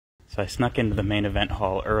So I snuck into the main event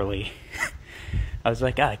hall early. I was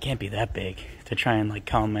like, it can't be that big, to try and like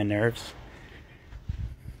calm my nerves.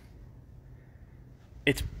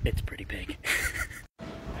 It's pretty big.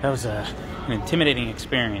 That was an intimidating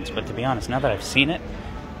experience, but to be honest, now that I've seen it,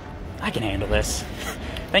 I can handle this.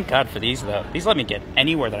 Thank God for these, though. These let me get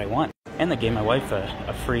anywhere that I want. And they gave my wife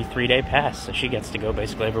a free 3-day pass, so she gets to go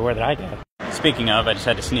basically everywhere that I go. Speaking of, I just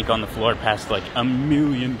had to sneak on the floor past like a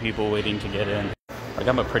million people waiting to get in. Like,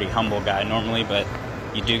 I'm a pretty humble guy normally, but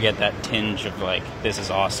you do get that tinge of like, this is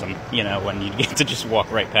awesome, you know, when you get to just walk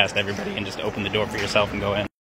right past everybody and just open the door for yourself and go in.